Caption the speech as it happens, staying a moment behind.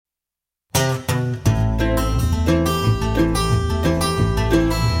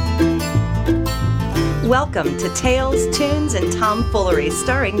Welcome to Tales, Tunes, and Tomfoolery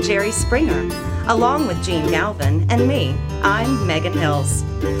starring Jerry Springer, along with Gene Galvin and me. I'm Megan Hills.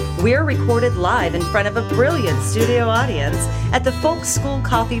 We're recorded live in front of a brilliant studio audience at the Folk School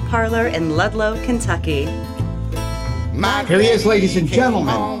Coffee Parlor in Ludlow, Kentucky. Here he is, ladies and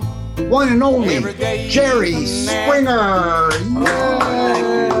gentlemen, one and only Jerry Springer.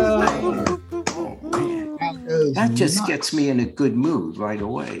 That just gets me in a good mood right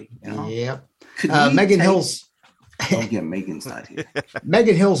away. You know? Yep. Megan Hills. Oh, yeah, Megan's not here.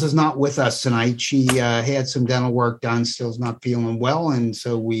 Megan Hills is not with us tonight. She had some dental work done, still's not feeling well. And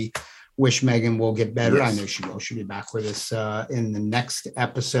so we wish Megan will get better. Yes. I know she will. She'll be back with us in the next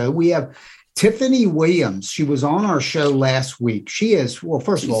episode. We have Tiffany Williams. She was on our show last week. She is, well,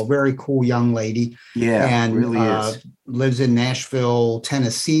 first of all, a very cool young lady. Yeah, and really is. Lives in Nashville,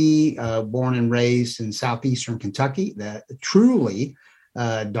 Tennessee, born and raised in southeastern Kentucky. That truly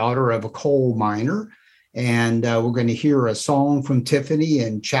daughter of a coal miner. And we're going to hear a song from Tiffany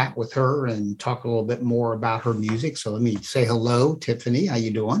and chat with her and talk a little bit more about her music. So let me say hello, Tiffany. How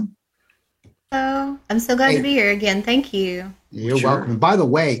you doing? Hello. I'm so glad to be here again. Thank you. You're welcome. By the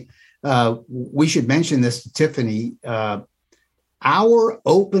way, we should mention this to Tiffany. Our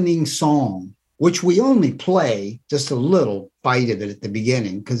opening song, which we only play just a little bite of it at the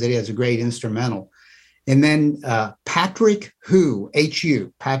beginning because it has a great instrumental. And then Patrick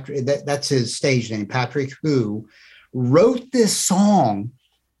H.U., Patrick, that's his stage name, Patrick Hu, wrote this song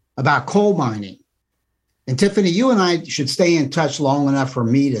about coal mining. And Tiffany, you and I should stay in touch long enough for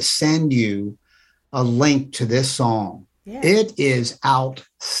me to send you a link to this song. Yeah. It is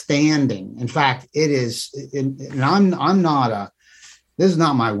outstanding. In fact, it is, and I'm not this is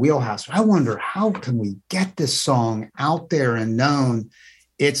not my wheelhouse. I wonder how can we get this song out there and known.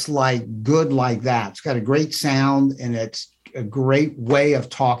 It's like good like that. It's got a great sound and it's a great way of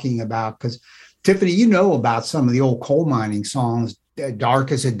talking about, because Tiffany, you know about some of the old coal mining songs.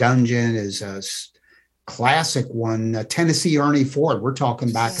 Dark as a Dungeon is a classic one. Tennessee Ernie Ford. We're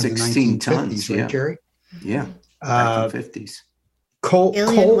talking back in the 1950s, tons, right, yeah. Jerry? Yeah, back in the 50s.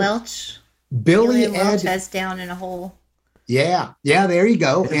 Billy Ed Welch has Down in a Hole. Yeah, there you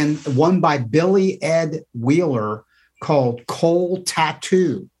go. And one by Billy Ed Wheeler called Coal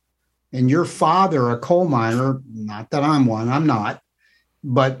Tattoo. And your father, a coal miner, not that I'm one, I'm not,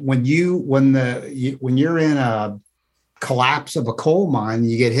 but when you're in a collapse of a coal mine,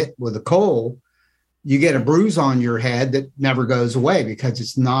 you get hit with a coal, you get a bruise on your head that never goes away because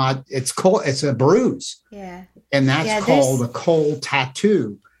it's coal, it's a bruise. Yeah. And that's called a coal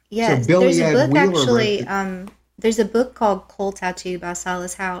tattoo. Yeah, so Billy there's a Ed book Wheeler actually, there's a book called Coal Tattoo by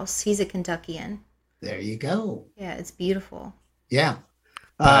Silas House. He's a Kentuckian. There you go. Yeah, it's beautiful. Yeah.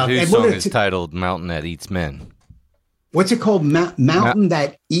 Whose song is titled Mountain That Eats Men. What's it called? Mountain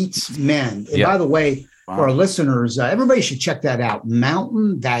That Eats Men. And by the way, for our listeners, everybody should check that out.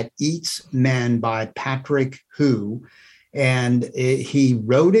 Mountain That Eats Men by Patrick Hu. And he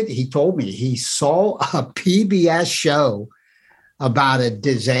wrote it. He told me he saw a PBS show about a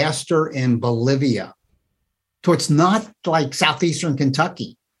disaster in Bolivia. So it's not like southeastern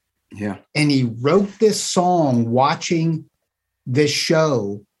Kentucky. Yeah. And he wrote this song watching this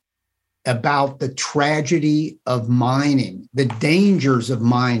show about the tragedy of mining, the dangers of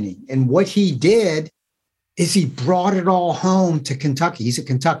mining. And what he did is he brought it all home to Kentucky. He's a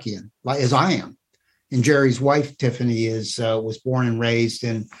Kentuckian, as I am. And Jerry's wife, Tiffany, was born and raised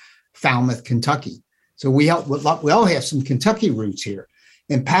in Falmouth, Kentucky. So we all have some Kentucky roots here.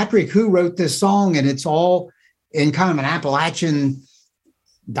 And Patrick Hu wrote this song, and it's all in kind of an Appalachian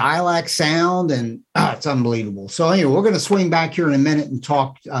dialect sound, and it's unbelievable. So anyway, we're going to swing back here in a minute and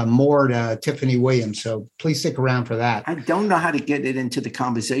talk more to Tiffany Williams. So please stick around for that. I don't know how to get it into the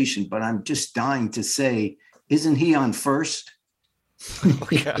conversation, but I'm just dying to say, isn't he on first? Oh,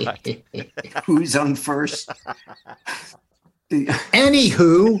 God. Who's on first?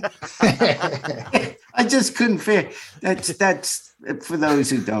 Anywho, I just couldn't figure. That's for those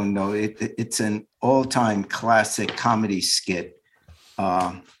who don't know. It's an all-time classic comedy skit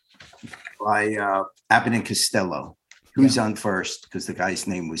by Abbott and Costello. Who's on first? Because the guy's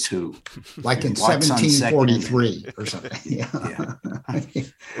name was Who. Like in 1743 or something. Yeah.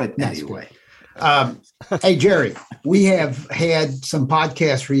 But anyway. Hey, Jerry, we have had some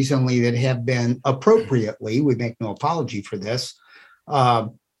podcasts recently that have been appropriately, we make no apology for this,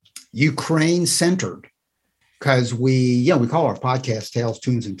 Ukraine-centered. Because we call our podcast Tales,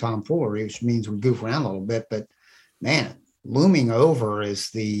 Tunes, and Tomfoolery, which means we goof around a little bit. But, man, looming over is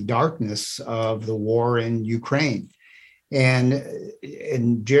the darkness of the war in Ukraine. And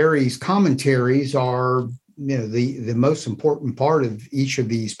Jerry's commentaries are the most important part of each of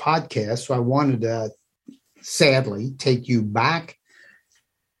these podcasts. So I wanted to sadly, take you back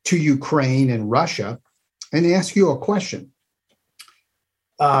to Ukraine and Russia and ask you a question.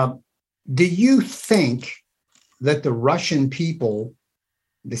 Do you think that the Russian people,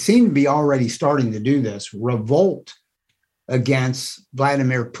 they seem to be already starting to do this, revolt against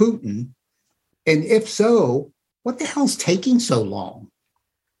Vladimir Putin? And if so, what the hell's taking so long?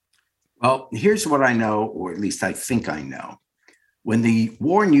 Well, here's what I know, or at least I think I know. When the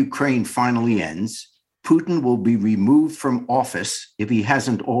war in Ukraine finally ends, Putin will be removed from office if he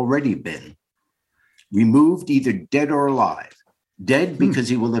hasn't already been. Removed either dead or alive. Dead because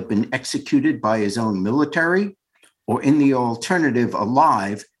he will have been executed by his own military, or in the alternative,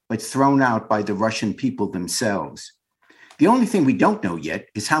 alive, but thrown out by the Russian people themselves. The only thing we don't know yet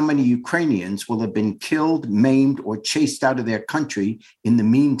is how many Ukrainians will have been killed, maimed, or chased out of their country in the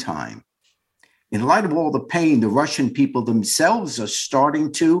meantime. In light of all the pain the Russian people themselves are starting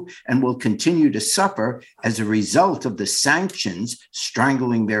to and will continue to suffer as a result of the sanctions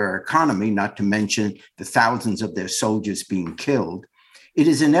strangling their economy, not to mention the thousands of their soldiers being killed, it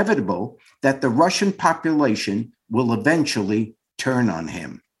is inevitable that the Russian population will eventually turn on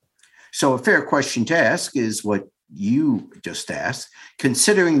him. So a fair question to ask is what you just asked.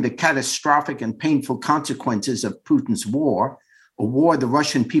 Considering the catastrophic and painful consequences of Putin's war, a war the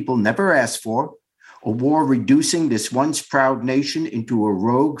Russian people never asked for, a war reducing this once proud nation into a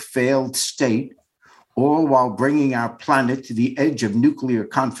rogue, failed state, all while bringing our planet to the edge of nuclear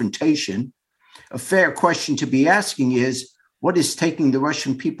confrontation, a fair question to be asking is, what is taking the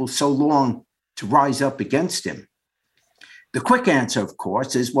Russian people so long to rise up against him? The quick answer, of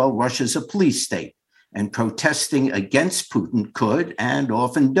course, is, well, Russia's a police state, and protesting against Putin could, and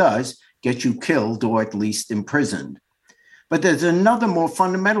often does, get you killed or at least imprisoned. But there's another more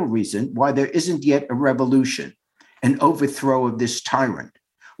fundamental reason why there isn't yet a revolution, an overthrow of this tyrant,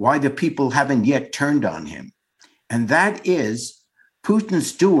 why the people haven't yet turned on him. And that is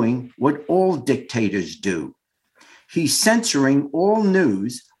Putin's doing what all dictators do. He's censoring all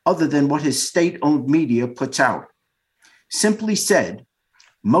news other than what his state-owned media puts out. Simply said,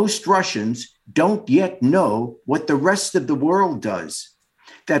 most Russians don't yet know what the rest of the world does,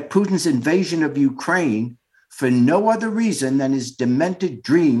 that Putin's invasion of Ukraine, for no other reason than his demented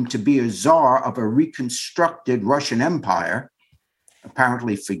dream to be a czar of a reconstructed Russian empire,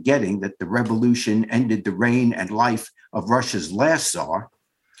 apparently forgetting that the revolution ended the reign and life of Russia's last czar,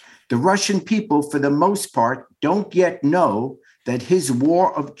 the Russian people, for the most part, don't yet know that his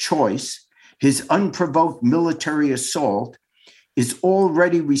war of choice, his unprovoked military assault, is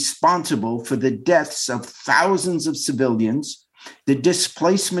already responsible for the deaths of thousands of civilians, the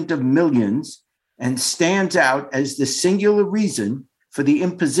displacement of millions, and stands out as the singular reason for the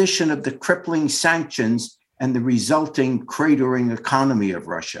imposition of the crippling sanctions and the resulting cratering economy of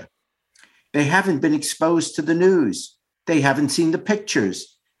Russia. They haven't been exposed to the news. They haven't seen the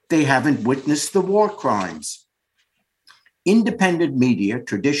pictures. They haven't witnessed the war crimes. Independent media,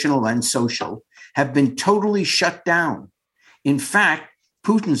 traditional and social, have been totally shut down. In fact,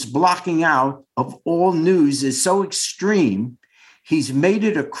 Putin's blocking out of all news is so extreme, he's made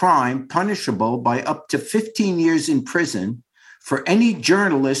it a crime punishable by up to 15 years in prison for any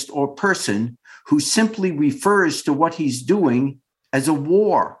journalist or person who simply refers to what he's doing as a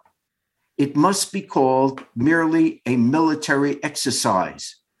war. It must be called merely a military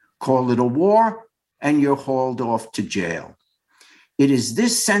exercise. Call it a war, and you're hauled off to jail. It is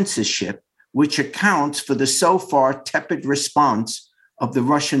this censorship which accounts for the so far tepid response of the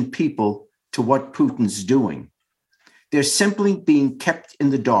Russian people to what Putin's doing. They're simply being kept in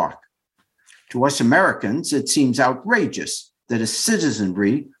the dark. To us Americans, it seems outrageous that a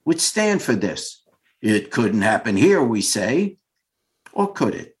citizenry would stand for this. It couldn't happen here, we say. Or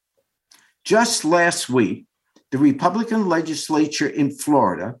could it? Just last week, the Republican legislature in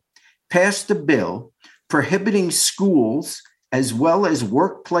Florida passed a bill prohibiting schools as well as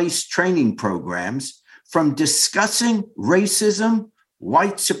workplace training programs from discussing racism,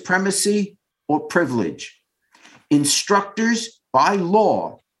 white supremacy, or privilege. Instructors, by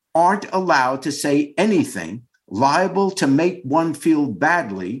law, aren't allowed to say anything liable to make one feel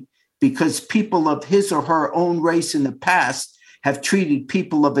badly because people of his or her own race in the past have treated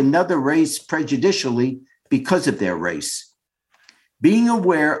people of another race prejudicially because of their race. Being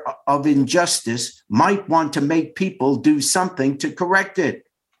aware of injustice might want to make people do something to correct it.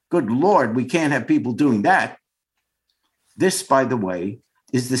 Good Lord, we can't have people doing that. This, by the way,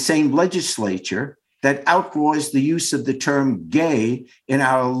 is the same legislature that outlaws the use of the term gay in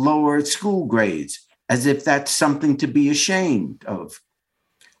our lower school grades, as if that's something to be ashamed of.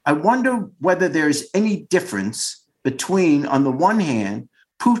 I wonder whether there's any difference between, on the one hand,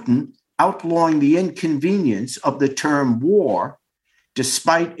 Putin outlawing the inconvenience of the term war,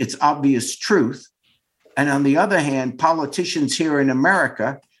 despite its obvious truth. And on the other hand, politicians here in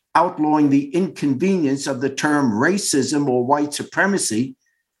America outlawing the inconvenience of the term racism or white supremacy,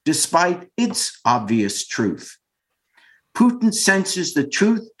 despite its obvious truth. Putin censors the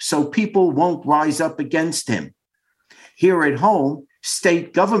truth so people won't rise up against him. Here at home,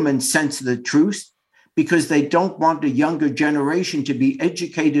 state governments censor the truth because they don't want the younger generation to be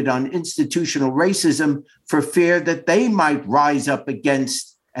educated on institutional racism for fear that they might rise up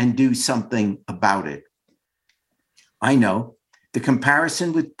against and do something about it. I know the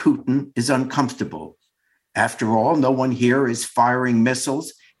comparison with Putin is uncomfortable. After all, no one here is firing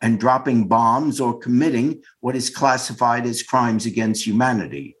missiles and dropping bombs or committing what is classified as crimes against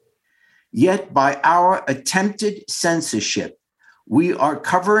humanity. Yet by our attempted censorship, we are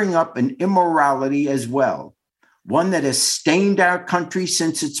covering up an immorality as well, one that has stained our country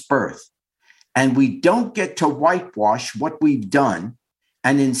since its birth. And we don't get to whitewash what we've done,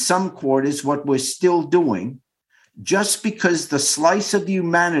 and in some quarters what we're still doing, just because the slice of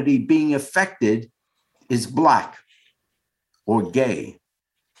humanity being affected is Black or gay.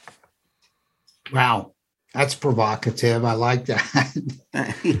 Wow, that's provocative. I like that.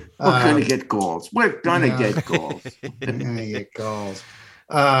 We're going to get calls. We're going to get calls. We're going to get calls.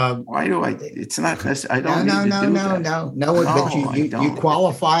 Why do I? It's not necessary. I don't need to do that. No. But you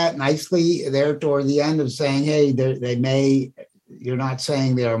qualify it nicely there toward the end of saying, hey, they may. You're not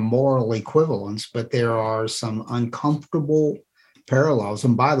saying there are moral equivalents, but there are some uncomfortable parallels.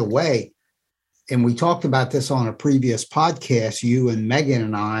 And by the way, and we talked about this on a previous podcast, you and Megan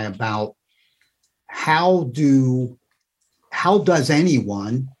and I, about how does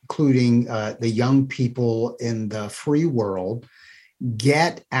anyone, including the young people in the free world,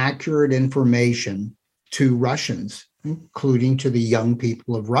 get accurate information to Russians, including to the young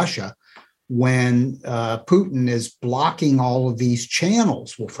people of Russia, when Putin is blocking all of these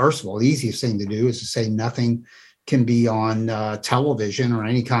channels? Well, first of all, the easiest thing to do is to say nothing can be on television or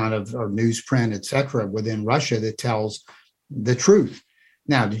any kind of or newsprint, et cetera, within Russia that tells the truth.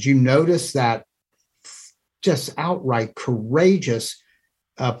 Now, did you notice that just outright courageous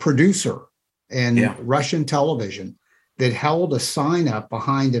producer in Russian television that held a sign up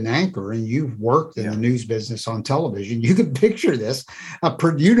behind an anchor? And you've worked in the news business on television. You can picture this.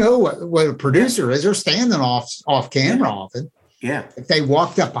 You know what a producer is. They're standing off camera often. Yeah. If they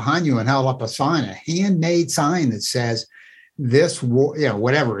walked up behind you and held up a sign, a handmade sign that says this war,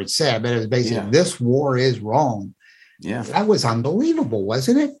 whatever it said, but it was basically this war is wrong. Yeah. That was unbelievable,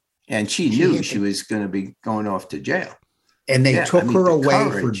 wasn't it? And she knew she was going to be going off to jail. And they took her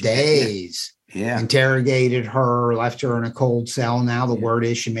away for days. Yeah. Interrogated her, left her in a cold cell. Now the word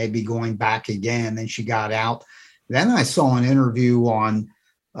is she may be going back again. Then she got out. Then I saw an interview on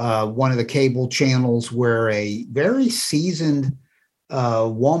one of the cable channels where a very seasoned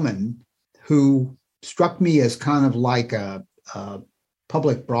woman who struck me as kind of like a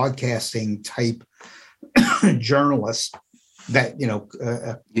public broadcasting type journalist that,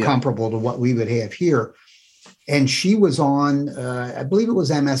 comparable to what we would have here. And she was on, I believe it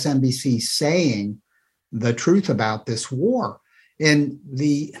was MSNBC, saying the truth about this war. And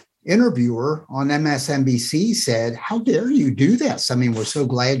the interviewer on MSNBC said, how dare you do this? I mean, we're so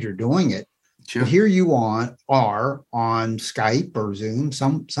glad you're doing it. Sure. But here you are on Skype or Zoom,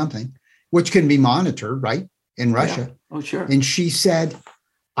 something, which can be monitored, right, in Russia. Yeah. Oh, sure. And she said,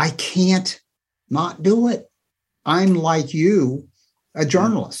 I can't not do it. I'm like you, a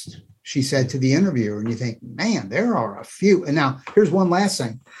journalist, she said to the interviewer. And you think, man, there are a few. And now here's one last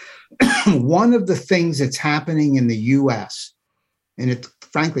thing. One of the things that's happening in the U.S., and it's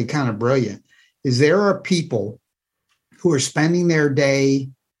frankly kind of brilliant, is there are people who are spending their day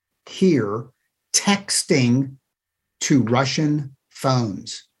here texting to Russian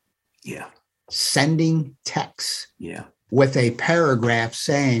phones. Yeah. Sending texts. Yeah. With a paragraph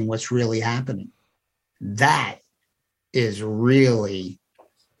saying what's really happening. That is really,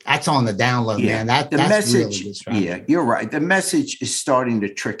 that's on the download, man. That's message, really disruptive. Yeah, you're right. The message is starting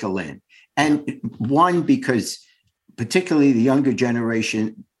to trickle in. And one, because particularly the younger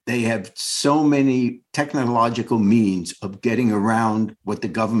generation, they have so many technological means of getting around what the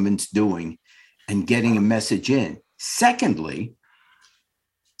government's doing and getting a message in. Secondly,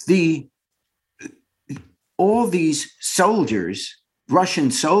 all these soldiers, Russian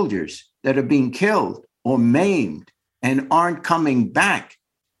soldiers that are being killed or maimed and aren't coming back,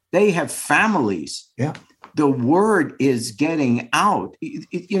 they have families. Yeah. The word is getting out.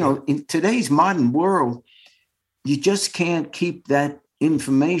 In today's modern world, you just can't keep that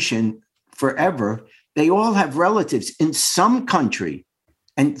information forever. They all have relatives in some country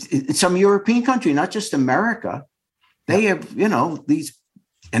And in some European country, not just America, they have,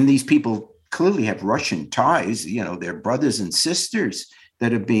 these people clearly have Russian ties, their brothers and sisters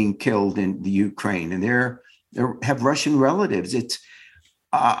that are being killed in the Ukraine, and they have Russian relatives.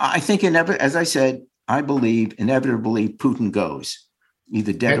 I think, as I said, I believe inevitably Putin goes,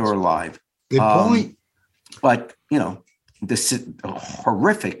 either dead or alive. Good point. But, the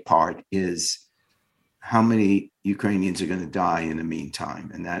horrific part is how many Ukrainians are going to die in the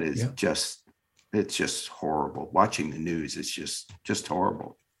meantime. And that is it's just horrible. Watching the news, it's just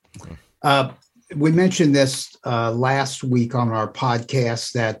horrible. We mentioned this last week on our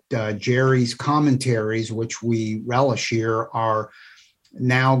podcast that Jerry's commentaries, which we relish here, are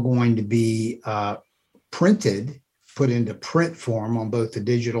now going to be printed, put into print form on both the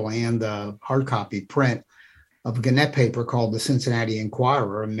digital and the hard copy print of a Gannett paper called the Cincinnati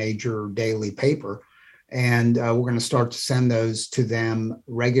Enquirer, a major daily paper. And we're going to start to send those to them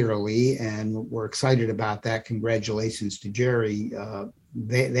regularly. And we're excited about that. Congratulations to Jerry.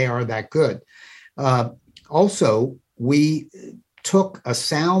 They are that good. Also, we took a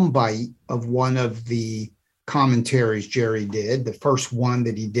sound bite of one of the commentaries Jerry did, the first one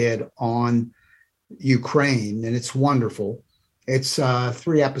that he did on Ukraine, and it's wonderful. It's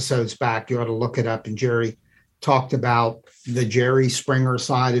 3 episodes back. You ought to look it up. And Jerry talked about the Jerry Springer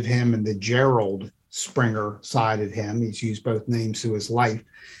side of him and the Gerald Springer side of him. He's used both names through his life.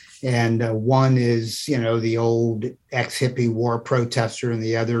 And one is, the old ex-hippie war protester, and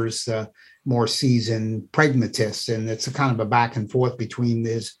the other is the more seasoned pragmatist. And it's a kind of a back and forth between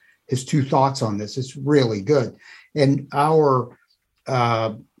his two thoughts on this. It's really good. And our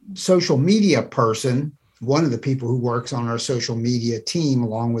social media person, one of the people who works on our social media team,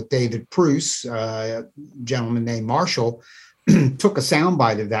 along with David Pruce, a gentleman named Marshall, took a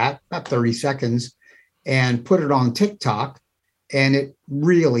soundbite of that, about 30 seconds, and put it on TikTok. And it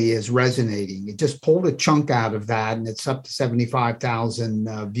really is resonating. It just pulled a chunk out of that, and it's up to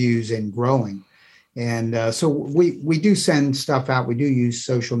 75,000 views and growing. And so we do send stuff out. We do use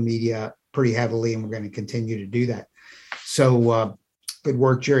social media pretty heavily, and we're going to continue to do that. So good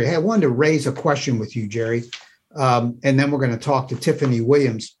work, Jerry. Hey, I wanted to raise a question with you, Jerry, and then we're going to talk to Tiffany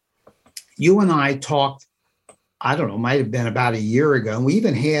Williams. You and I talked, I don't know, might have been about a year ago. And we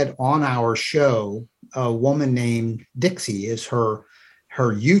even had on our show a woman named Dixie is her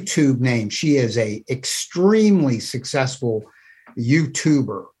YouTube name. She is a extremely successful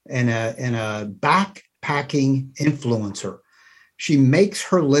YouTuber and a backpacking influencer. She makes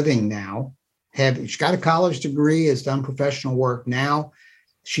her living now. She's got a college degree, has done professional work. Now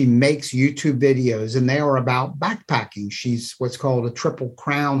she makes YouTube videos, and they are about backpacking. She's what's called a Triple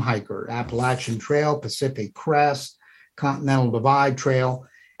Crown hiker: Appalachian Trail, Pacific Crest, Continental Divide Trail.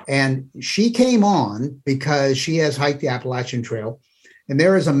 And she came on because she has hiked the Appalachian Trail. And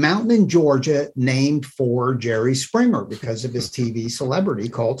there is a mountain in Georgia named for Jerry Springer because of his TV celebrity,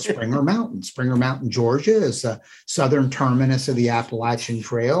 called Springer Mountain. Springer Mountain, Georgia is the southern terminus of the Appalachian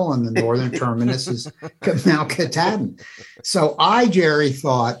Trail, and the northern terminus is Mount Katahdin. So Jerry,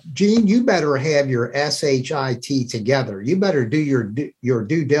 thought, Gene, you better have your SHIT together. You better do your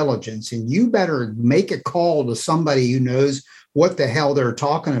due diligence, and you better make a call to somebody who knows what the hell they're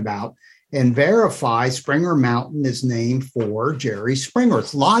talking about and verify Springer Mountain is named for Jerry Springer.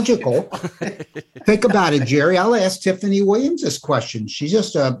 It's logical. Think about it, Jerry. I'll ask Tiffany Williams this question. She's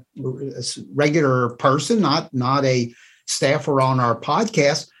just a regular person, not a staffer on our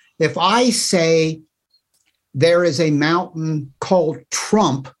podcast. If I say there is a mountain called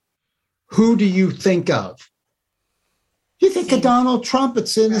Trump, who do you think of? You think of Donald Trump.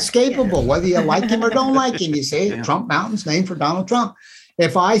 It's inescapable, whether you like him or don't like him. You say Trump Mountain's named for Donald Trump.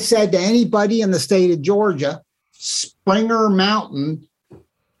 If I said to anybody in the state of Georgia, Springer Mountain,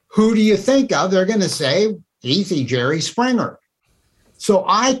 who do you think of? They're going to say, easy, Jerry Springer. So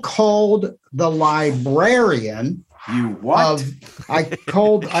I called the librarian. You what? I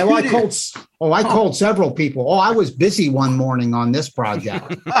called several people. Oh, I was busy one morning on this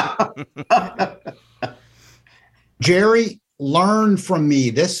project. Jerry, learn from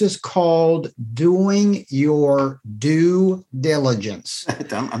me. This is called doing your due diligence.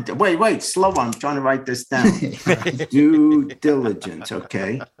 Wait, slow on. I'm trying to write this down. Due diligence,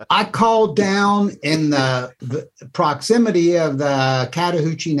 okay. I called down in the proximity of the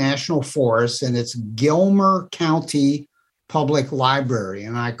Chattahoochee National Forest, and it's Gilmer County Public Library.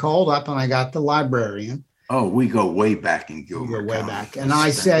 And I called up and I got the librarian. Oh, we go way back in Gilmer County. Way back. And I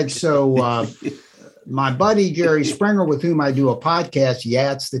said, so my buddy Jerry Springer, with whom I do a podcast,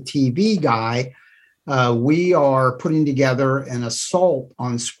 it's the TV guy. we are putting together an assault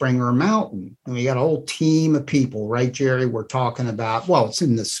on Springer Mountain. And we got a whole team of people, right, Jerry? We're talking about, well, it's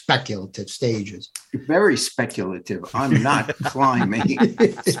in the speculative stages. Very speculative. I'm not climbing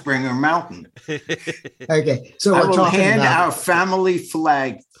Springer Mountain. Okay. So I we're will talking hand about our family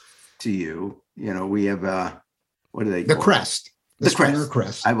flag to you. You know, we have, what do they call the crest. The Springer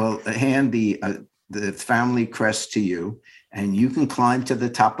crest. I will hand the family crest to you, and you can climb to the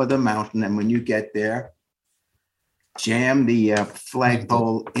top of the mountain. And when you get there, jam the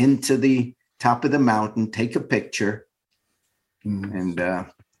flagpole into the top of the mountain, take a picture, and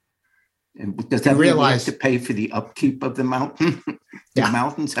does that mean we have to pay for the upkeep of the mountain? The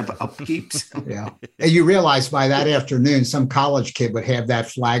mountains have upkeeps. Yeah. And you realize by that afternoon, some college kid would have that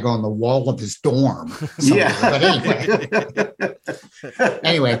flag on the wall of his dorm. Somewhere. Yeah. But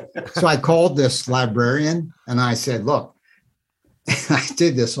anyway, so I called this librarian and I said, look, I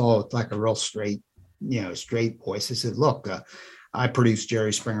did this all with like a real straight voice. I said, look, I produce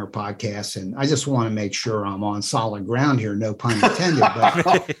Jerry Springer podcasts, and I just want to make sure I'm on solid ground here. No pun intended.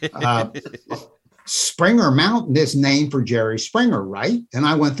 But Springer Mountain is named for Jerry Springer, right? And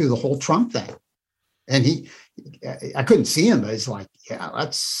I went through the whole Trump thing, and I couldn't see him, but he's like, yeah,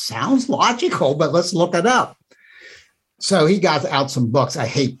 that sounds logical, but let's look it up. So he got out some books. I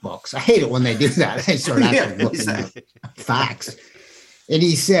hate books. I hate it when they do that. They start actually looking at facts. And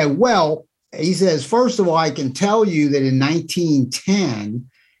he said, well, he says, first of all, I can tell you that in 1910,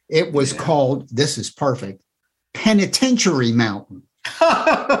 it was called, this is perfect, Penitentiary Mountain.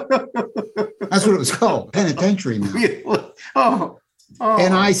 That's what it was called, Penitentiary Mountain. Oh.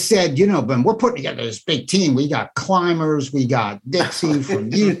 And I said, Ben, we're putting together this big team. We got climbers. We got Dixie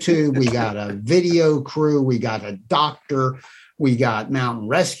from YouTube. We got a video crew. We got a doctor. We got mountain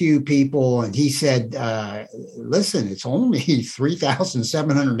rescue people. And he said, listen, it's only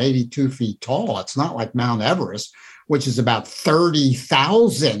 3,782 feet tall. It's not like Mount Everest, which is about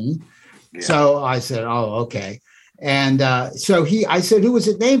 30,000. Yeah. So I said, oh, okay. And I said, who was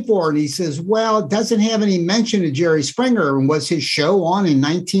it named for? And he says, well, it doesn't have any mention of Jerry Springer. And was his show on in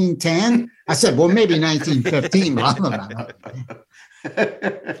 1910? I said, well, maybe 1915. But I don't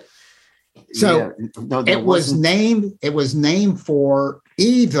know. So it was named for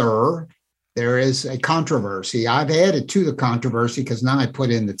either. There is a controversy. I've added to the controversy because now I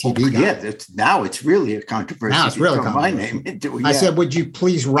put in the TV guy. Yeah, now it's really a controversy. Now it's really controversy. My name into it. I said, would you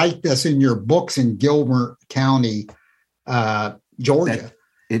please write this in your books in Gilbert County, Georgia?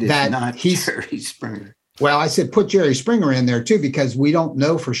 It is not Jerry Springer. Well, I said, put Jerry Springer in there too, because we don't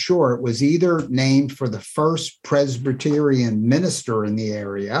know for sure. It was either named for the first Presbyterian minister in the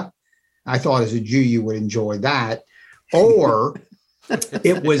area. I thought as a Jew, you would enjoy that. Or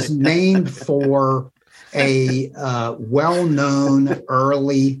it was named for a well-known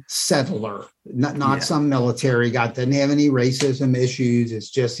early settler, not some military guy. Didn't have any racism issues. It's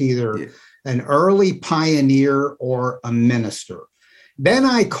just either an early pioneer or a minister. Then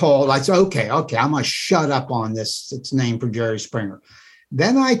I said, okay, I'm going to shut up on this. It's named for Jerry Springer.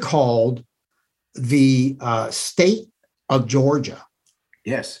 Then I called the state of Georgia.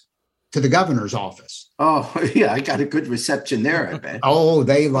 Yes. To the governor's office. Oh, yeah, I got a good reception there, I bet. Oh,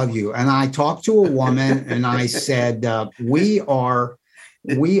 they love you. And I talked to a woman and I said, we are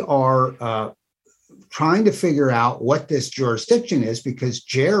trying to figure out what this jurisdiction is because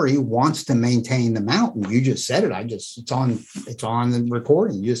Jerry wants to maintain the mountain. You just said it. It's on the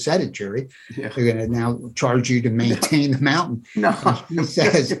recording. You just said it, Jerry. Yeah. They're going to now charge you to maintain the mountain. No. He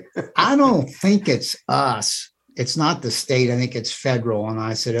says, I don't think it's us. It's not the state. I think it's federal. And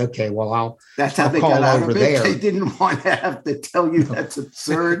I said, okay, well, That's how they got out of it. There. They didn't want to have to tell you that's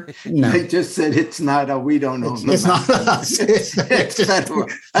absurd. No. They just said, it's not we don't know. It's not us. It's federal.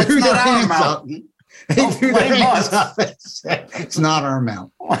 That's not our mountain. It's not our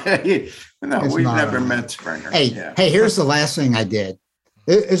mountain. No, we've never met Springer. Hey, here's the last thing I did.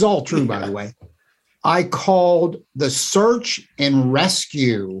 It's all true, by the way. I called the search and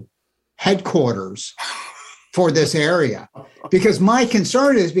rescue headquarters for this area, because my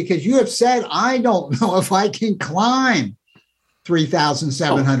concern is because you have said, I don't know if I can climb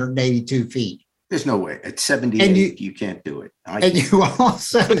 3,782 feet. There's no way. At 78, you can't do it. You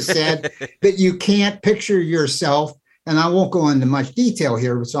also said that you can't picture yourself, and I won't go into much detail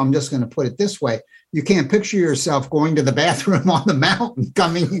here, so I'm just going to put it this way. You can't picture yourself going to the bathroom on the mountain,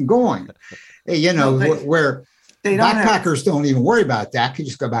 coming and going, where backpackers don't even worry about that. You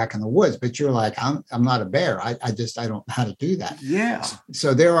just go back in the woods, but you're like, I'm not a bear. I don't know how to do that. Yeah.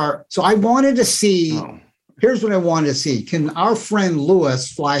 So I wanted to see, here's what I wanted to see. Can our friend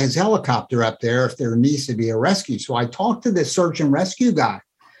Lewis fly his helicopter up there if there needs to be a rescue? So I talked to this search and rescue guy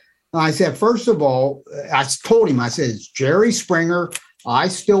I said, first of all, I told him, I said, it's Jerry Springer. I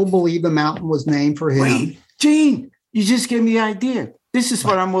still believe the mountain was named for him. Wait, Gene, you just gave me the idea. This is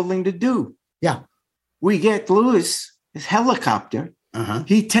what I'm willing to do. Yeah. We get Lewis his helicopter. Uh-huh.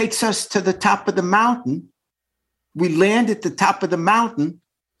 He takes us to the top of the mountain. We land at the top of the mountain.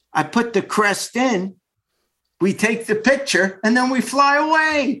 I put the crest in. We take the picture, and then we fly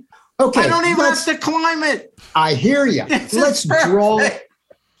away. Okay. I don't even have to climb it. I hear you. Let's draw.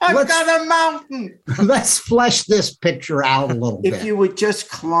 I've got a mountain. Let's flesh this picture out a little bit. If you would just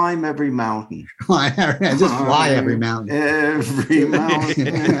climb every mountain. Just fly every mountain. Every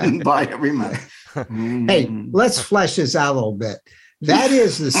mountain. By every mountain. Hey, let's flesh this out a little bit. That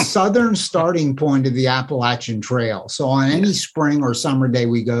is the southern starting point of the Appalachian Trail. So on any spring or summer day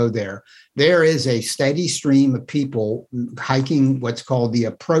we go there, there is a steady stream of people hiking what's called the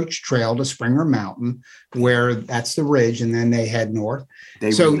approach trail to Springer Mountain, where that's the ridge, and then they head north.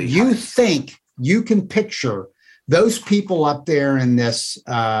 So you think you can picture those people up there in this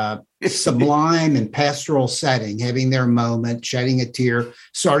sublime and pastoral setting, having their moment, shedding a tear,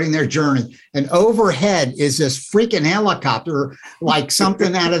 starting their journey. And overhead is this freaking helicopter, like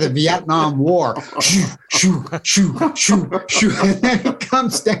something out of the Vietnam War. Shoo, shoo, shoo, shoo, shoo. And then it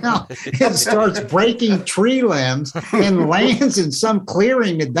comes down and starts breaking tree limbs and lands in some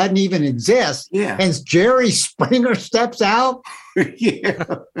clearing that doesn't even exist. Yeah. And Jerry Springer steps out.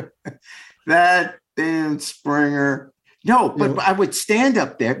 Yeah. That damn Springer. No, but I would stand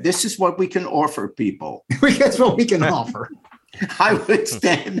up there. This is what we can offer people. That's what we can offer. I would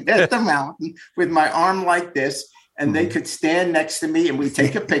stand at the mountain with my arm like this, and they could stand next to me, and we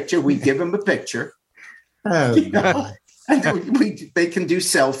take a picture. We give them a picture. Oh, God. And they can do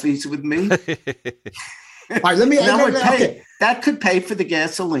selfies with me. All right, let me. That could pay for the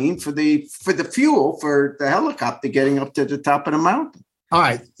gasoline, for the fuel for the helicopter getting up to the top of the mountain. All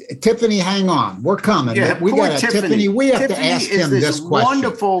right, Tiffany, hang on. We're coming. Yeah, we got Tiffany. We have to ask him this question.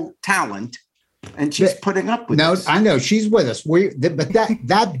 Wonderful talent, and she's putting up with this. I know she's with us. But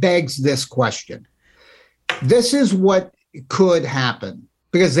that begs this question. This is what could happen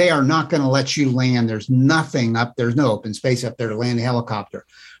because they are not going to let you land. There's nothing up. There's no open space up there to land a helicopter.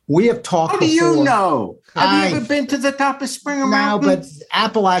 We have talked. How do you know? Have you ever been to the top of Springer Mountain? No, but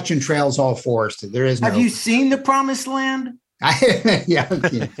Appalachian Trail's all forested. There is no. Have you seen the Promised Land? Yeah.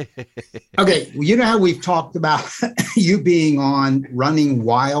 Okay. You know how we've talked about you being on Running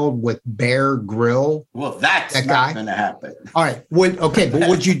Wild with Bear Grylls? Well, that's not going to happen. All right. But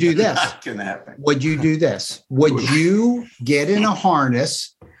would you do this? Not going to happen. Would you do this? Would you get in a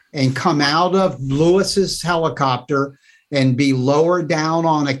harness and come out of Lewis's helicopter and be lowered down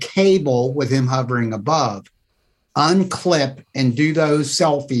on a cable with him hovering above? Unclip and do those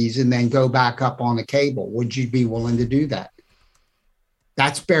selfies and then go back up on a cable? Would you be willing to do that?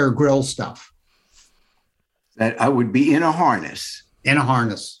 That's Bear Grylls stuff. That I would be in a harness. In a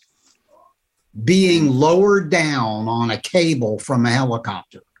harness. Being lowered down on a cable from a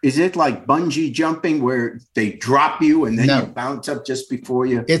helicopter. Is it like bungee jumping where they drop you and then you bounce up just before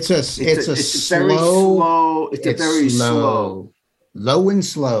you? It's a slow. It's a very slow. Low and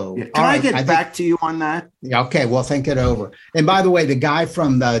slow. Yeah. Can I get back to you on that? Yeah, okay, well, think it over. And by the way, the guy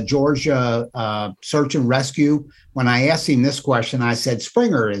from the Georgia Search and Rescue, when I asked him this question, I said,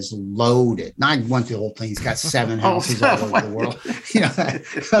 Springer is loaded. And I went through the whole thing. He's got 7 houses all over the world. I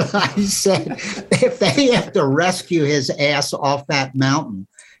said, if they have to rescue his ass off that mountain,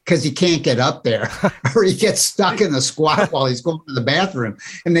 because he can't get up there or he gets stuck in the squat while he's going to the bathroom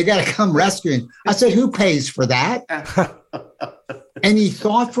and they got to come rescue him. I said, who pays for that? And he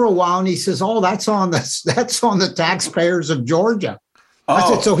thought for a while and he says, oh, that's on the taxpayers of Georgia.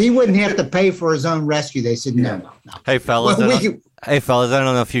 I said, so he wouldn't have to pay for his own rescue. They said, no. Hey, fellas, I don't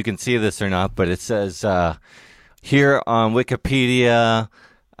know if you can see this or not, but it says here on Wikipedia,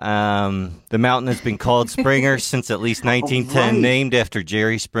 the mountain has been called Springer since at least 1910, named after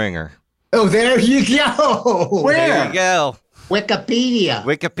Jerry Springer. Oh, there you go. Where? There you go.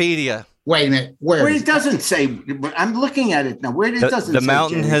 Wikipedia. Wait a minute. Where it doesn't say. I'm looking at it now. Where it doesn't say. The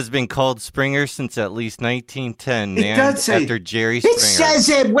mountain has been called Springer since at least 1910, named after Jerry Springer. It says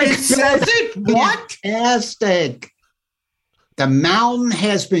it. It says it. What? Fantastic. The mountain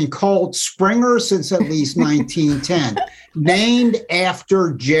has been called Springer since at least 1910, named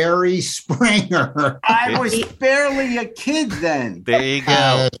after Jerry Springer. I was barely a kid then. There you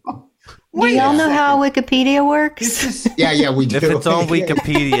go. Do y'all know how Wikipedia works? Yeah, we do. If it's on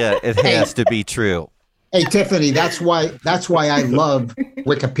Wikipedia, it has to be true. Hey, Tiffany, that's why I love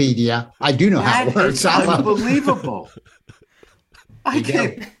Wikipedia. I do know how it works. Unbelievable. I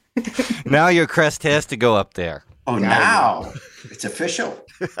can't. Now your crest has to go up there. Oh, now it's official.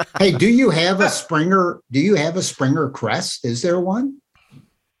 Hey, do you have a Springer? Do you have a Springer crest? Is there one?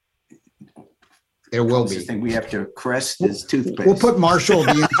 There will be. Thing we have to crest is toothpaste. We'll put Marshall.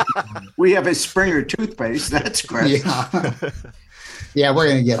 We have a Springer toothpaste. That's crest. Yeah, we're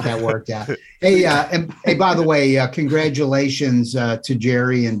going to get that worked out. Hey, hey, by the way, congratulations to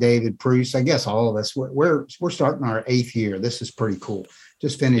Jerry and David Pruce. I guess all of us. We're starting our 8th year. This is pretty cool.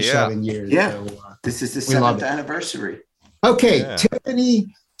 Just finished 7 years. Yeah, so, this is the 7th anniversary. Okay,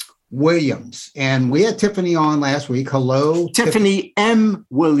 Tiffany Williams, and we had Tiffany on last week. Hello, Tiffany M.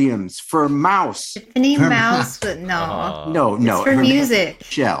 Williams for Mouse. Tiffany Mouse, but no, no, for music.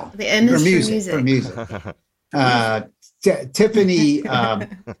 Shell. The M is for music. Tiffany,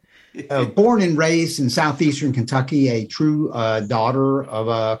 born and raised in southeastern Kentucky, a true daughter of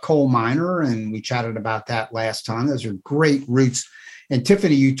a coal miner, and we chatted about that last time. Those are great roots. And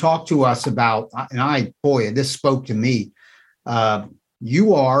Tiffany, you talked to us about, and this spoke to me.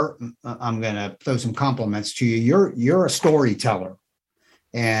 You are, I'm going to throw some compliments to you. You're a storyteller,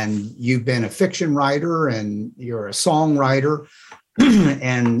 and you've been a fiction writer, and you're a songwriter,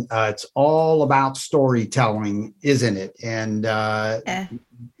 and it's all about storytelling, isn't it? And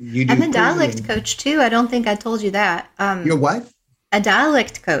you do. I'm a dialect coach too. I don't think I told you that. You're what? A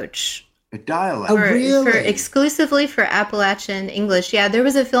dialect coach. A dialect. Oh, really? Exclusively for Appalachian English. Yeah, there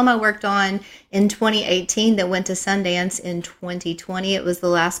was a film I worked on in 2018 that went to Sundance in 2020. It was the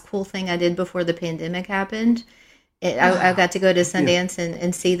last cool thing I did before the pandemic happened. I got to go to Sundance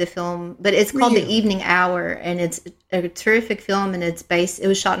and see the film, but it's called The Evening Hour, and it's a terrific film, and it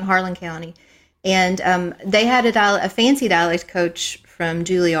was shot in Harlan County. And they had a fancy dialect coach from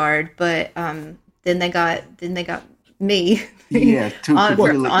Juilliard, but then they got me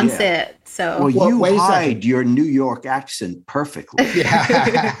on set. So you hide your New York accent perfectly.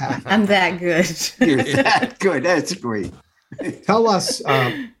 I'm that good. You're that good. That's great. Tell us,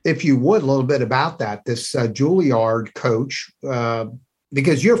 if you would, a little bit about that, this Juilliard coach,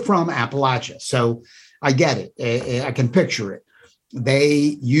 because you're from Appalachia. So I get it. I can picture it.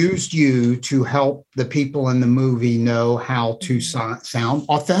 They used you to help the people in the movie know how to sound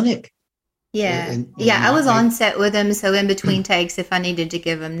authentic. Yeah. I was on set with him. So in between takes, if I needed to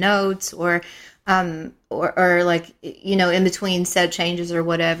give him notes or like, in between set changes or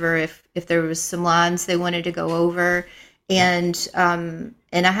whatever, if there was some lines they wanted to go over, and I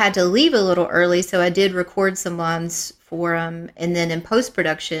had to leave a little early. So I did record some lines for them. And then in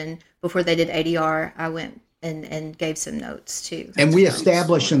post-production, before they did ADR, I went and gave some notes too. And we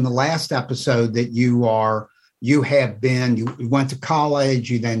established in the last episode that you went to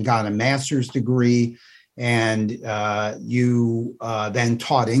college, you then got a master's degree, and you then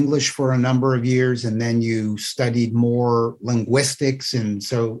taught English for a number of years, and then you studied more linguistics, and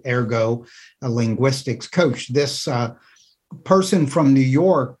so ergo a linguistics coach. This person from New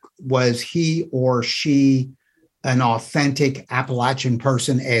York, was he or she an authentic Appalachian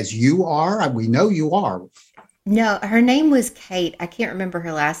person as you are? We know you are. No, her name was Kate. I can't remember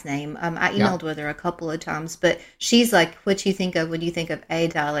her last name. I emailed with her a couple of times, but she's like what you think of when you think of a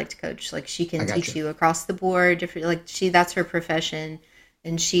dialect coach. Like she can teach you across the board, different. Like that's her profession,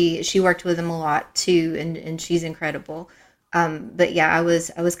 and she worked with them a lot too, and she's incredible. But yeah, I was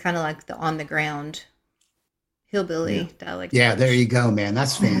kind of like the on the ground hillbilly dialect. Yeah, coach. there you go, man.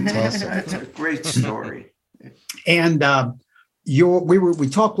 That's fantastic. That's a great story. And we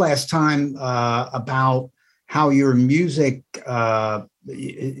talked last time about how your music,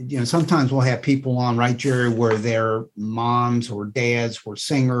 sometimes we'll have people on, right, Jerry, where their moms or dads were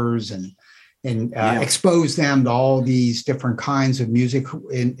singers and expose them to all these different kinds of music.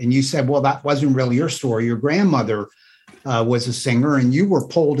 And you said, well, that wasn't really your story. Your grandmother was a singer, and you were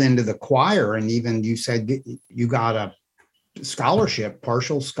pulled into the choir. And even you said you got a scholarship,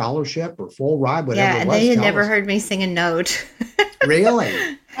 partial scholarship or full ride, whatever it was. Yeah, and they had never heard me sing a note.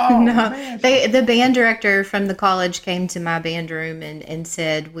 Really? Oh, no. The band director from the college came to my band room and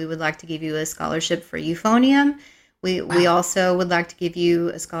said, we would like to give you a scholarship for euphonium. We also would like to give you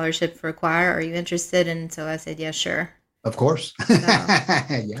a scholarship for choir. Are you interested? And so I said, yeah, sure. Of course. So,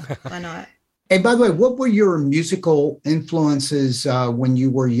 yeah. Why not? Hey, by the way, what were your musical influences when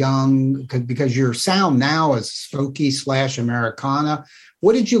you were young? Because your sound now is folky / Americana.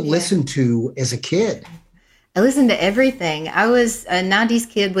 What did you listen to as a kid? I listened to everything. I was a 90s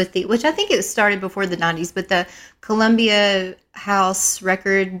kid which I think it started before the 90s, but the Columbia House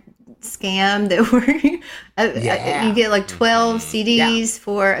record scam that you get like 12 CDs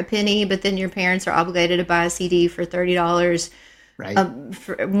for a penny, but then your parents are obligated to buy a CD for $30. right?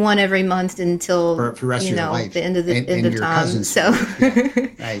 For one every month until For the rest of your life, the end of and of your time. cousins, So,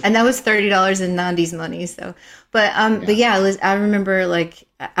 right? And that was $30 in '90s money. So, but yeah, I remember like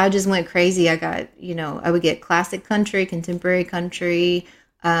I just went crazy. I got I would get classic country, contemporary country,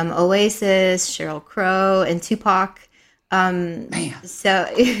 Oasis, Sheryl Crow, and Tupac. Man, So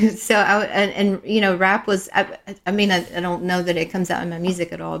and rap was. I mean, I don't know that it comes out in my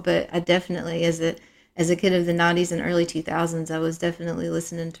music at all, but I definitely as a kid of the '90s and early 2000s, I was definitely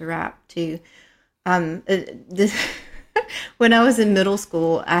listening to rap too. This, when I was in middle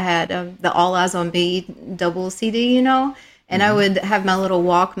school, I had the All Eyes on Me double CD, and I would have my little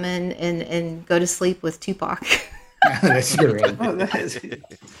Walkman and go to sleep with Tupac. that's great. Oh,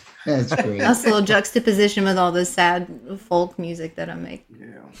 That's great. Nice little juxtaposition with all the sad folk music that I make.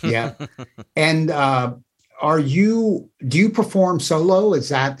 Yeah. And do you perform solo? Is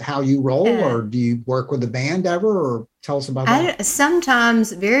that how you roll, or do you work with a band ever? Or tell us about that.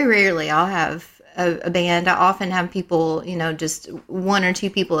 Sometimes, very rarely, I'll have a band. I often have people, just one or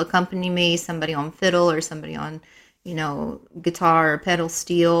two people accompany me, somebody on fiddle or somebody on, guitar or pedal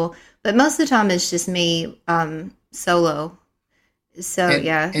steel. But most of the time it's just me solo. So,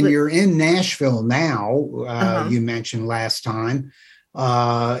 And you're in Nashville now, you mentioned last time.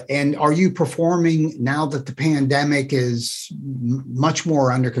 And are you performing now that the pandemic is much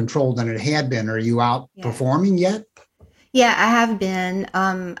more under control than it had been? Are you out performing yet? Yeah, I have been.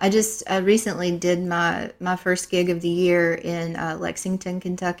 I recently did my first gig of the year in Lexington,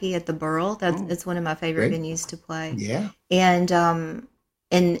 Kentucky at the Burl. It's one of my favorite venues to play. Yeah. And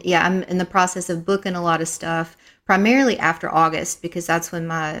yeah, I'm in the process of booking a lot of stuff, primarily after August, because that's when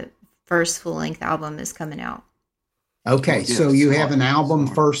my first full-length album is coming out. Okay, so you have an album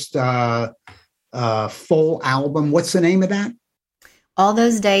first, full album. What's the name of that? All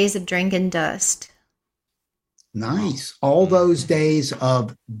Those Days of Drinking Dust. Nice. All Those Days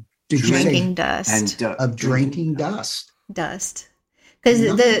of Drinking Dust. Of Drinking Dust. Dust. Because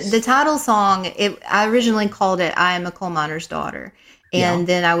the title song, I originally called it "I Am a Coal Miner's Daughter," and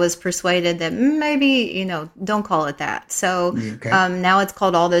then I was persuaded that maybe don't call it that. So now it's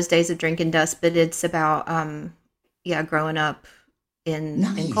called "All Those Days of Drinking Dust," but it's about growing up in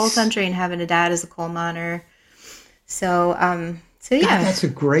coal country and having a dad as a coal miner. So yeah, that's a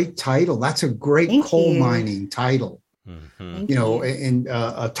great title. That's a great coal mining title. Mm-hmm. And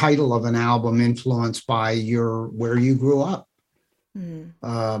a title of an album influenced by where you grew up.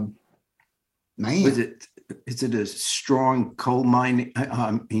 Man, is it a strong coal mine?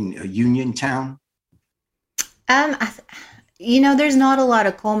 A union town? There's not a lot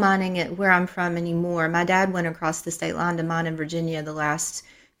of coal mining where I'm from anymore. My dad went across the state line to mine in Virginia the last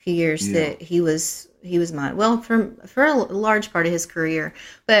few years that he was mining. Well, for a large part of his career,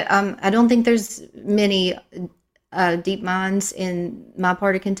 but I don't think there's many deep mines in my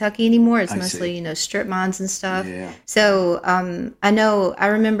part of Kentucky anymore. It's mostly strip mines and stuff. Yeah. So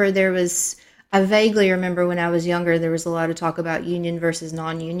I vaguely remember when I was younger there was a lot of talk about union versus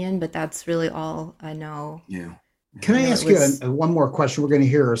non-union, but that's really all I know. Yeah. Can I ask you one more question? We're going to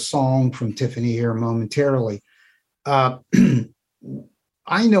hear a song from Tiffany here momentarily. I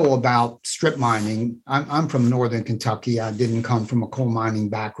know about strip mining. I'm from Northern Kentucky. I didn't come from a coal mining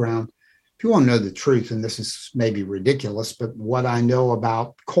background. If you want to know the truth, and this is maybe ridiculous, but what I know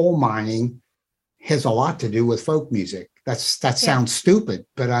about coal mining has a lot to do with folk music. That sounds stupid,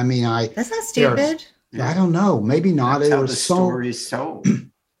 but I mean, that's not stupid. I don't know. Maybe not. That's how the story is told.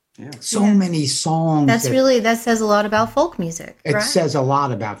 Many songs. That says a lot about folk music. It says a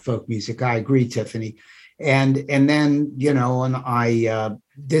lot about folk music. I agree, Tiffany. And then, and I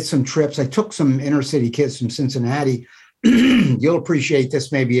did some trips. I took some inner city kids from Cincinnati. You'll appreciate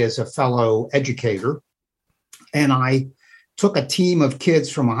this maybe as a fellow educator. And I took a team of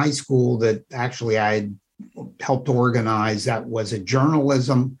kids from a high school that actually I had helped organize. That was a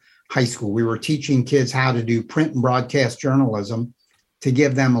journalism high school. We were teaching kids how to do print and broadcast journalism to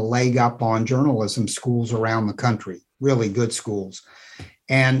give them a leg up on journalism schools around the country, really good schools.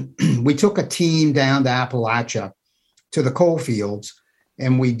 And we took a team down to Appalachia to the coal fields,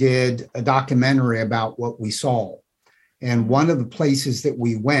 and we did a documentary about what we saw. And one of the places that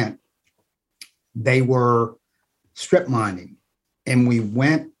we went, they were strip mining. And we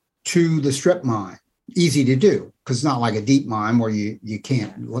went to the strip mine. Easy to do, because it's not like a deep mine where you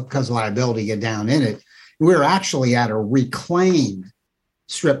can't, because of liability, get down in it. We were actually at a reclaimed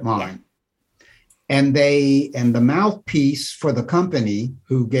strip mine. And the mouthpiece for the company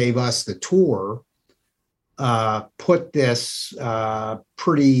who gave us the tour put this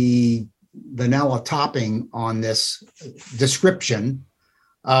pretty vanilla topping on this description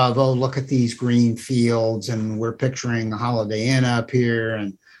of, oh, look at these green fields, and we're picturing a Holiday Inn up here,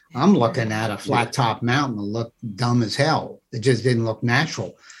 and I'm looking at a flat top mountain that looked dumb as hell. It just didn't look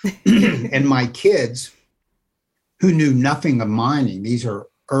natural. And my kids, who knew nothing of mining, these are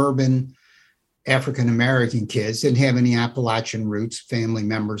urban African-American kids, didn't have any Appalachian roots, family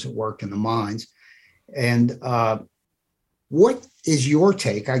members that worked in the mines. And what is your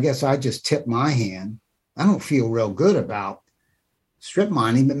take? I guess I just tip my hand. I don't feel real good about strip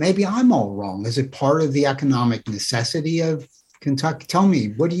mining, but maybe I'm all wrong. Is it part of the economic necessity of Kentucky? Tell me,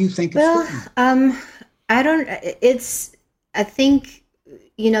 what do you think? Well, I think,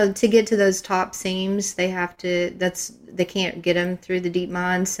 to get to those top seams, they can't get them through the deep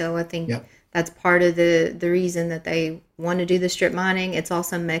mines. So I think that's part of the reason that they want to do the strip mining. It's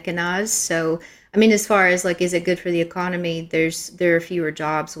also mechanized. So, I mean, as far as is it good for the economy? There are fewer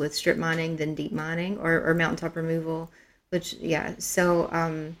jobs with strip mining than deep mining or mountaintop removal, which, So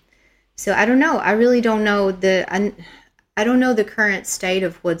I don't know. I really don't know I don't know the current state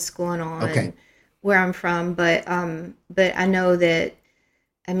of what's going on where I'm from, but I know that,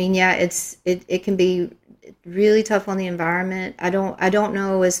 it can be really tough on the environment. I don't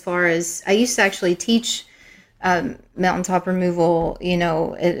know as far as, I used to actually teach mountaintop removal,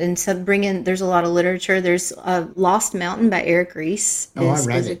 and so there's a lot of literature. There's Lost Mountain by Eric Rees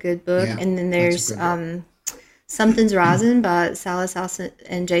is a good book. Yeah, and then there's Something's Rising by Silas House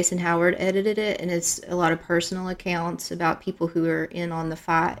and Jason Howard edited it, and it's a lot of personal accounts about people who are in on the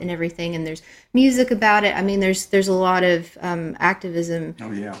fight and everything, and there's music about it. I mean, there's a lot of activism,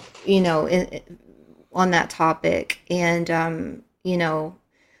 on that topic, and I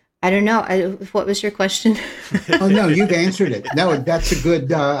don't know. What was your question? Oh, no, you've answered it. No, that's a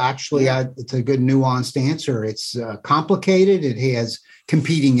good, it's a good nuanced answer. It's complicated. It has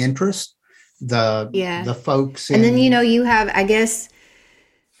competing interests. The folks. And then, you have, I guess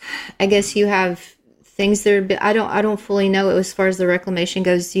you have things that are, I don't fully know as far as the reclamation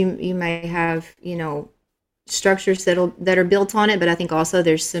goes. You may have, structures that are built on it, but I think also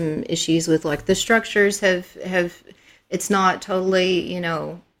there's some issues with the structures have, it's not totally,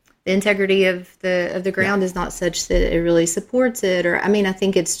 the integrity of the ground is not such that it really supports it. Or, I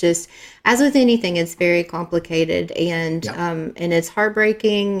think it's just, as with anything, it's very complicated and it's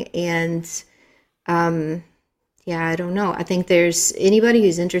heartbreaking. And, I don't know. I think there's anybody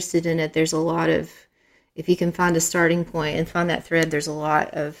who's interested in it. There's a lot of, if you can find a starting point and find that thread, there's a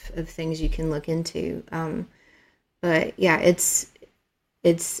lot of things you can look into. But yeah, it's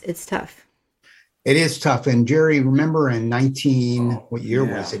tough. It is tough. And Jerry, remember in what year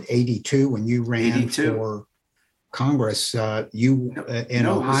was it? 82, when you ran for Congress, you in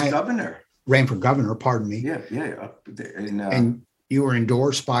Ohio, was governor. Ran for governor, pardon me. Yeah. Up there and you were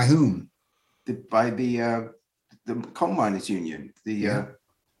endorsed by whom? By the coal miners union.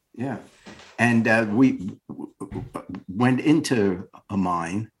 And we went into a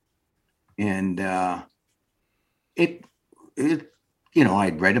mine, and it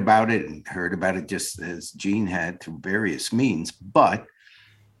I'd read about it and heard about it just as Gene had through various means. But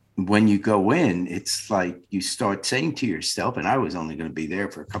when you go in, it's like you start saying to yourself, and I was only going to be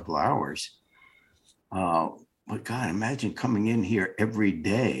there for a couple of hours. But God, imagine coming in here every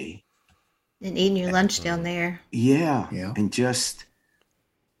day. And eating your lunch down there. Yeah. And just,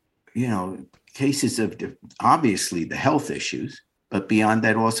 cases of obviously the health issues, but beyond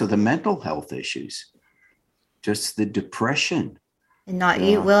that, also the mental health issues, just the depression. And not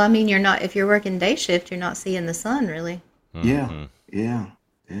you. Well, you're not, if you're working day shift, you're not seeing the sun really. Mm-hmm. Yeah.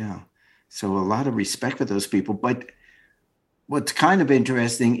 So a lot of respect for those people. But what's kind of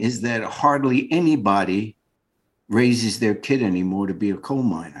interesting is that hardly anybody raises their kid anymore to be a coal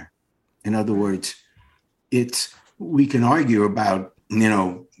miner. In other words, we can argue about,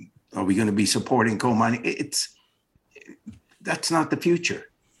 are we going to be supporting coal mining? That's not the future.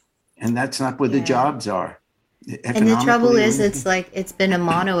 And that's not where the jobs are. And the trouble is, it's been a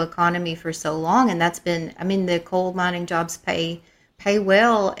mono economy for so long. And that's been, the coal mining jobs pay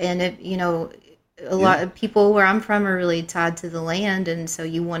well. And a lot of people where I'm from are really tied to the land, and so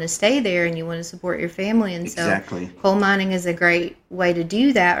you want to stay there and you want to support your family, and so coal mining is a great way to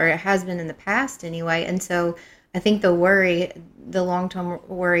do that, or it has been in the past anyway. And so I think the long-term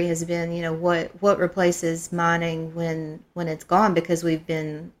worry has been, what replaces mining when it's gone, because we've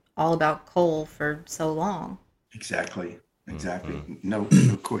been all about coal for so long. Exactly. No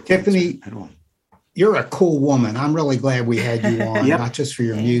quick Tiffany, answer at all. You're a cool woman. I'm really glad we had you on, not just for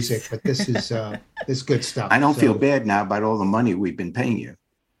your music, but this is good stuff. I don't feel bad now about all the money we've been paying you.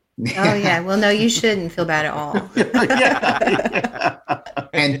 Oh yeah. Well, no, you shouldn't feel bad at all. Yeah.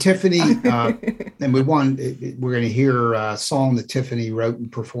 And Tiffany, and we're going to hear a song that Tiffany wrote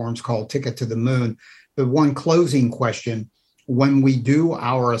and performs called "Ticket to the Moon." But one closing question: when we do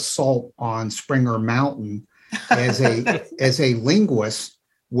our assault on Springer Mountain, as a linguist,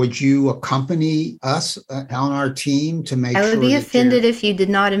 would you accompany us on our team to make sure? I would be offended if you did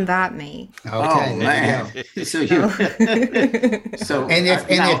not invite me. Okay, Oh man! So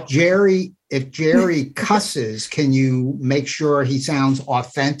if Jerry cusses, can you make sure he sounds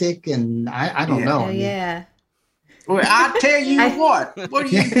authentic? And I don't know. Oh, yeah. Well, I tell you what are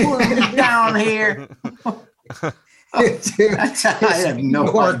you doing down here? I have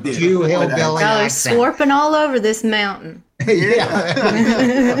no idea. Jew hillbilly. Y'all are swarping all over this mountain.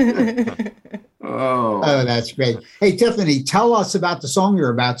 Yeah. Oh, that's great. Hey, Tiffany, tell us about the song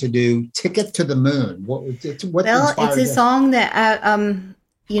you're about to do, "Ticket to the Moon." What it's a song that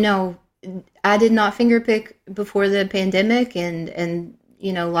I did not fingerpick before the pandemic, and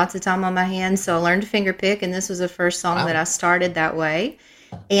lots of time on my hands, so I learned to fingerpick, and this was the first song that I started that way.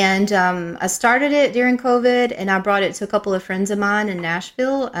 And I started it during COVID, and I brought it to a couple of friends of mine in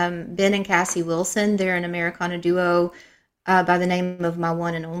Nashville, Ben and Cassie Wilson. They're an Americana duo by the name of My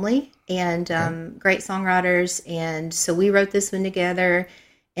One and Only, and great songwriters. And so we wrote this one together,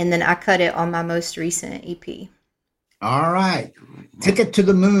 and then I cut it on my most recent EP. All right. "Ticket to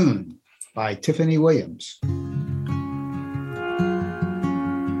the Moon" by Tiffany Williams.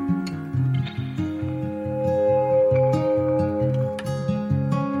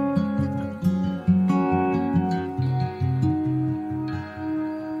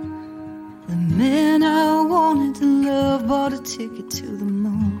 Man I wanted to love bought a ticket to the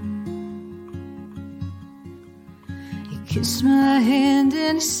moon. He kissed my hand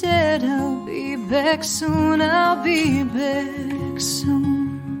and he said, "I'll be back soon, I'll be back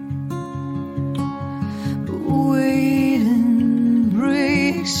soon." But waiting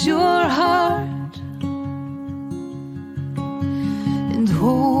breaks your heart, and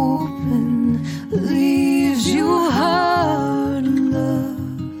hoping leaves you hard in love.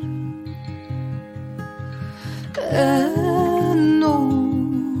 I know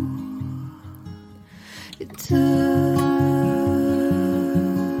it does.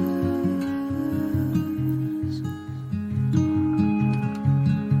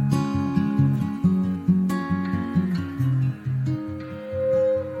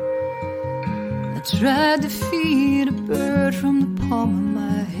 I tried to feed a bird from the palm of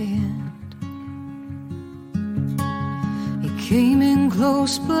my hand. He came in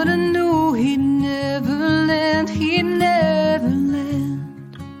close, but I knew he'd never land, he'd never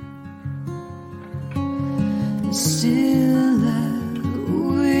land. And still I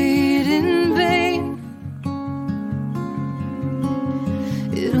wait in vain.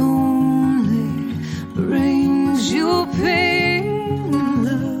 It only brings you pain,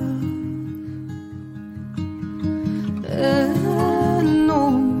 love. I know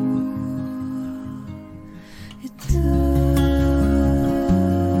it does.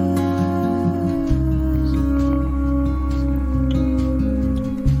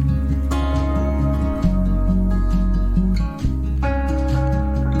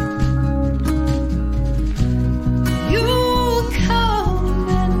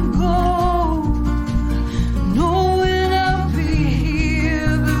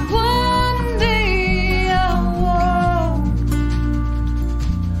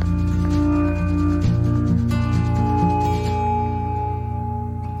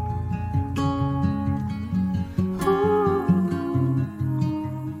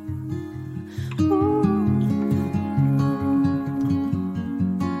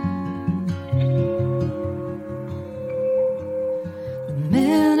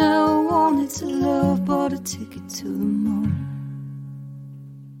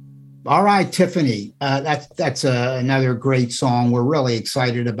 All right, Tiffany, that's another great song. We're really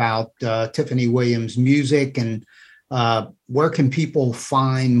excited about Tiffany Williams' music, and where can people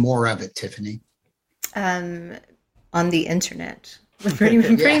find more of it, Tiffany? On the internet, pretty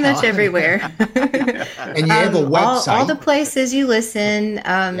much everywhere. And you have a website. All the places you listen.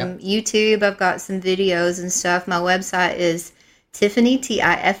 Yep. YouTube, I've got some videos and stuff. My website is Tiffany,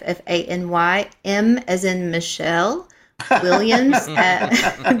 Tiffany, M as in Michelle, Williams at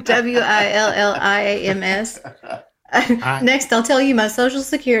Williams. Next, I'll tell you my social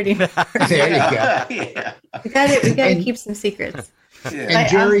security number. There you go. Yeah. We got to keep some secrets. And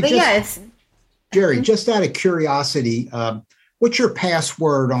Jerry, Jerry, just out of curiosity, what's your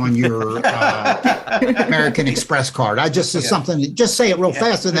password on your American Express card? I just something. Just say it real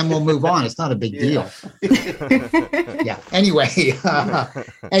fast, and then we'll move on. It's not a big deal. Yeah. Anyway,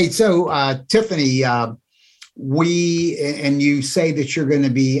 hey, so Tiffany, you say that you're going to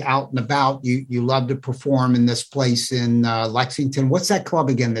be out and about. You love to perform in this place in Lexington. What's that club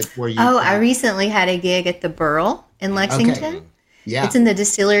again? I recently had a gig at the Burl in Lexington. Okay. Yeah. It's in the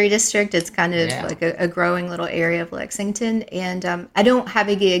Distillery District. It's kind of like a growing little area of Lexington. And I don't have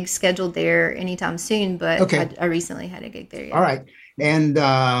a gig scheduled there anytime soon, but I recently had a gig there. Yeah. All right. And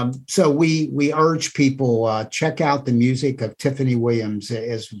so we urge people, check out the music of Tiffany Williams.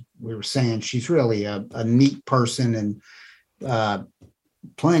 As we were saying, she's really a neat person and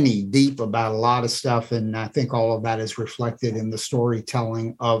plenty deep about a lot of stuff. And I think all of that is reflected in the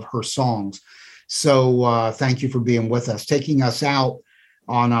storytelling of her songs. So thank you for being with us. Taking us out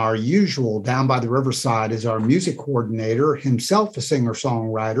on our usual Down by the Riverside is our music coordinator, himself a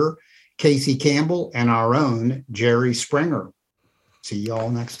singer-songwriter, Casey Campbell, and our own Jerry Springer. See y'all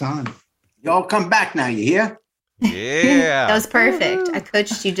next time. Y'all come back now, you hear? Yeah. That was perfect. I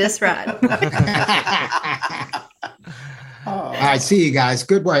coached you just right. All right, see you guys.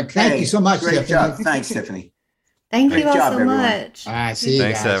 Good work. Thank you so much, great Tiffany. Job. Thanks, Tiffany. Thank you all so everyone. much. All right, see you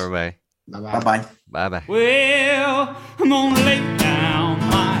Thanks, guys. everybody. Bye-bye. Bye-bye. Bye-bye. Well, I'm gonna lay down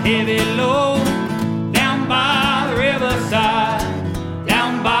my heavy load down by the riverside,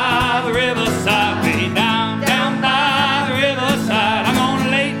 down by the riverside, way down, down by the riverside. I'm gonna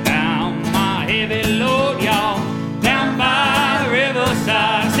lay down my heavy load, y'all, down by the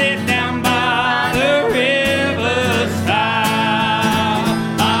riverside. Sit down by the riverside.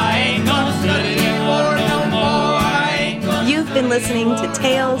 I ain't gonna study anymore no more. I ain't gonna. You've been listening to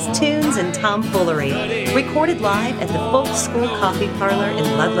Tales, Tunes, and Tomfoolery, recorded live at the Folk School Coffee Parlor in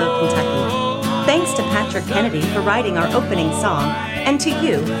Ludlow, Kentucky. Thanks to Patrick Kennedy for writing our opening song, and to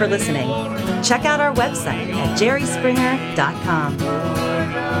you for listening. Check out our website at jerryspringer.com.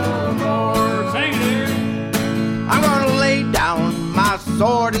 Sing it here. I'm gonna lay down my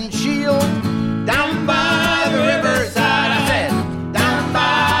sword and shield